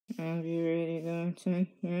I'll be ready to go into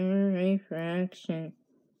I'm ready for action.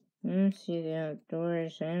 Let's see the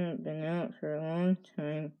outdoors. I haven't been out for a long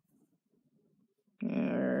time.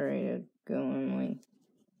 I'm ready to go, Emily.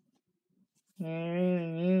 Ready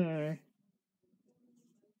when you are.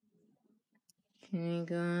 Can you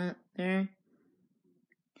go out there?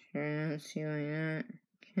 Sure, I don't see why not.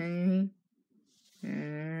 Can you?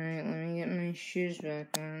 Alright, let me get my shoes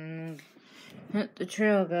back on. Hit the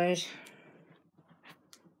trail, guys.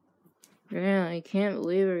 Yeah, I can't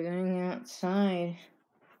believe we're going outside.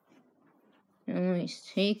 Emily's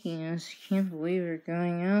taking us. I can't believe we're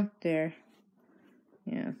going out there.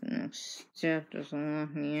 Yeah, the next step doesn't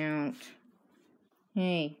lock me out.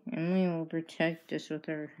 Hey, Emily will protect us with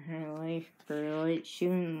her life Brutalight. She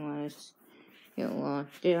wouldn't let us get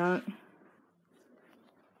locked out.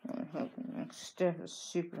 I hope the next step is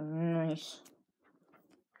super nice.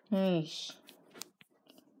 Nice.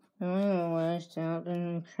 Emily will let us out,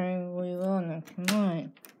 and incredibly well. Now, come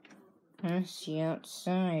on. I see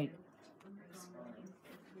outside.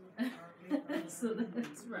 So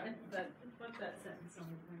that's right. Put that sentence on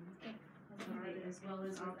the as well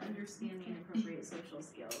as understanding appropriate social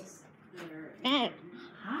skills that are important.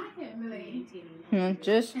 Hi, Emily. Not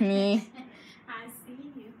just me. I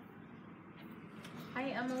see you. Hi,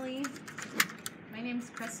 Emily. My name's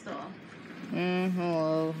Crystal.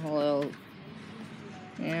 Hello.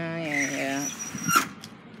 Yeah.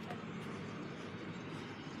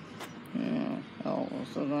 Oh,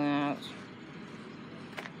 so that.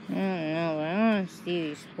 I don't know, but I want to see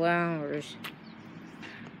these flowers.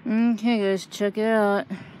 Okay, guys, check it out.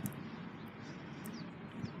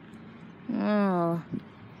 Oh,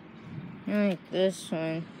 I like this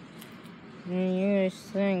one. What do you guys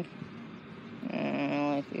think?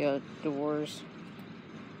 I like the outdoors.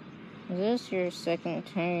 Is this your second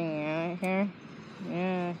time out here?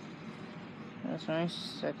 Yeah, that's my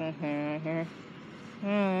second time out here. Oh,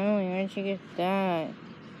 Emily, where'd you get that?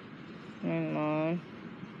 My mom.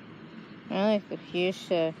 I like the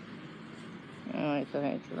fuchsia. I like the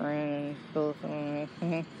hydrangeas, both of them, I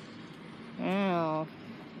think. Ow.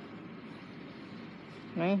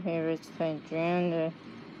 My favorite's hydrangea.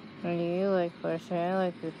 What do you like, Portia? I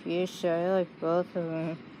like the fuchsia. I like both of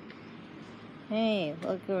them. Hey,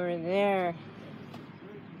 look over there.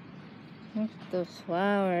 Look at those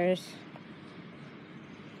flowers.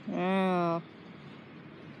 Wow.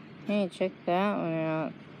 Hey, check that one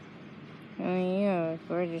out. Oh, you have a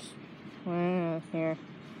gorgeous one out here.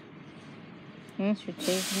 Thanks for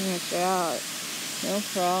taking us out. No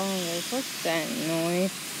problem, guys. What's that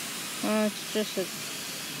noise? Oh, it's just a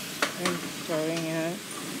thing starting out.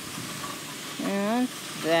 Yeah,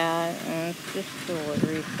 that's that. It's just a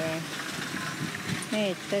delivery thing.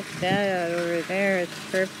 Hey, check that out over there. It's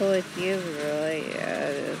purple like you, really. Yeah,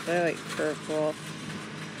 it is. I like purple.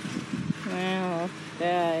 Wow, look at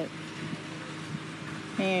that.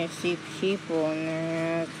 Hey, I see people in there.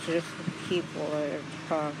 Yeah, it's just the people that are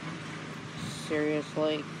talking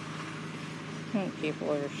seriously.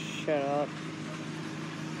 People are shut up.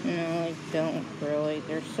 No, I don't really.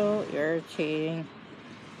 They're so irritating.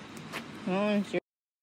 No one's